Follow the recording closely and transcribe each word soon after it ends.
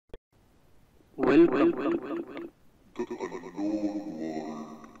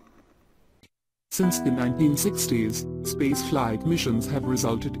Since the 1960s, spaceflight missions have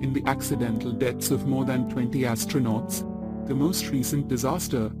resulted in the accidental deaths of more than 20 astronauts. The most recent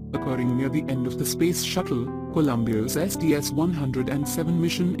disaster, occurring near the end of the Space Shuttle Columbia's STS-107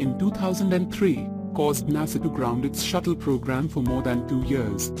 mission in 2003, caused NASA to ground its shuttle program for more than 2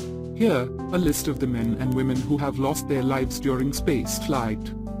 years. Here, a list of the men and women who have lost their lives during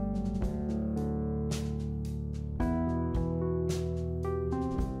spaceflight.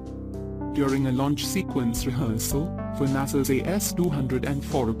 During a launch sequence rehearsal for NASA's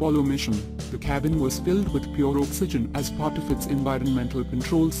AS-204 Apollo mission, the cabin was filled with pure oxygen as part of its environmental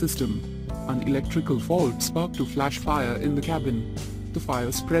control system. An electrical fault sparked a flash fire in the cabin. The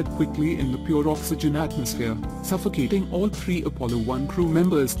fire spread quickly in the pure oxygen atmosphere, suffocating all 3 Apollo 1 crew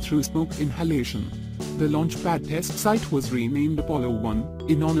members through smoke inhalation. The launch pad test site was renamed Apollo 1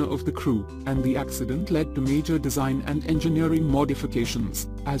 in honor of the crew, and the accident led to major design and engineering modifications,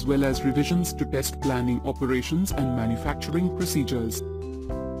 as well as revisions to test planning operations and manufacturing procedures.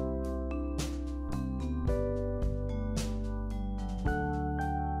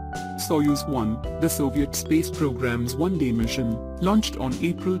 Soyuz 1, the Soviet space program's one-day mission, launched on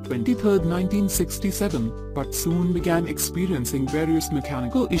April 23, 1967, but soon began experiencing various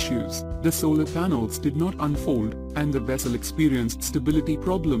mechanical issues. The solar panels did not unfold, and the vessel experienced stability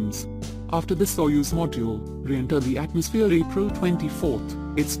problems. After the Soyuz module re-entered the atmosphere April 24,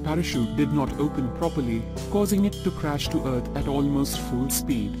 its parachute did not open properly, causing it to crash to Earth at almost full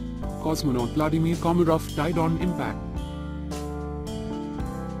speed. Cosmonaut Vladimir Komarov died on impact.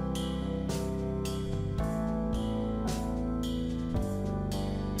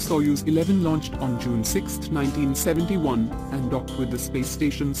 Soyuz 11 launched on June 6, 1971, and docked with the space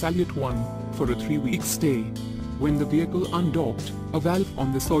station Salyut 1 for a 3-week stay. When the vehicle undocked, a valve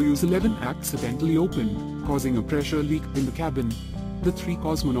on the Soyuz 11 accidentally opened, causing a pressure leak in the cabin. The 3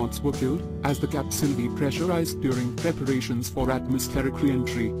 cosmonauts were killed as the capsule depressurized during preparations for atmospheric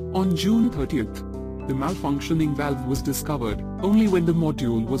re-entry. On June 30th, the malfunctioning valve was discovered only when the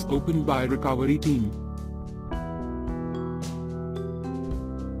module was opened by a recovery team.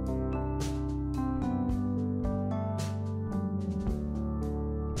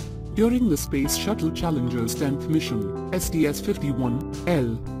 During the Space Shuttle Challenger's 10th mission,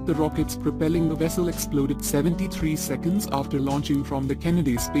 STS-51L, the rockets propelling the vessel exploded 73 seconds after launching from the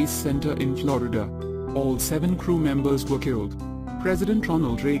Kennedy Space Center in Florida. All 7 crew members were killed. President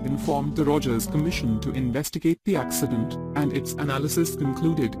Ronald Reagan formed the Rogers Commission to investigate the accident, and its analysis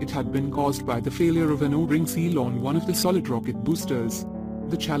concluded it had been caused by the failure of an O-ring seal on one of the solid rocket boosters.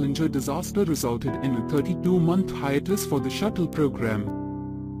 The Challenger disaster resulted in a 32-month hiatus for the shuttle program.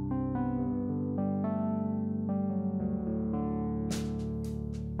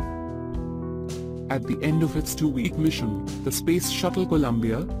 At the end of its 2-week mission, the Space Shuttle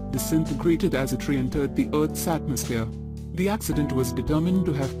Columbia disintegrated as it re-entered the Earth's atmosphere. The accident was determined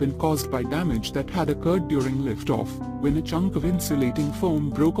to have been caused by damage that had occurred during liftoff, when a chunk of insulating foam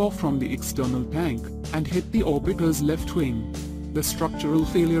broke off from the external tank and hit the orbiter's left wing. The structural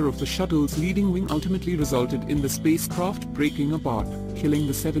failure of the shuttle's leading wing ultimately resulted in the spacecraft breaking apart, killing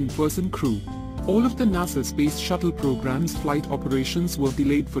the 7-person crew. All of the NASA Space Shuttle program's flight operations were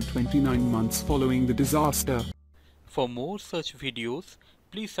delayed for 29 months following the disaster. For more such videos,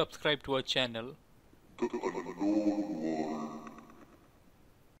 please subscribe to our channel.